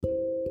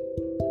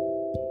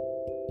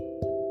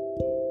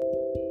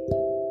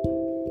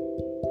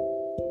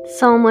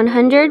Psalm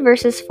 100,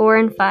 verses 4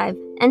 and 5.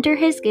 Enter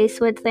his gates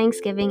with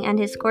thanksgiving and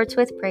his courts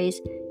with praise.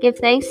 Give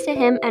thanks to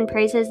him and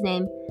praise his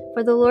name.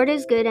 For the Lord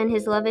is good and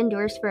his love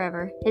endures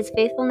forever. His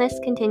faithfulness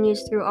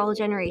continues through all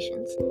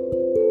generations.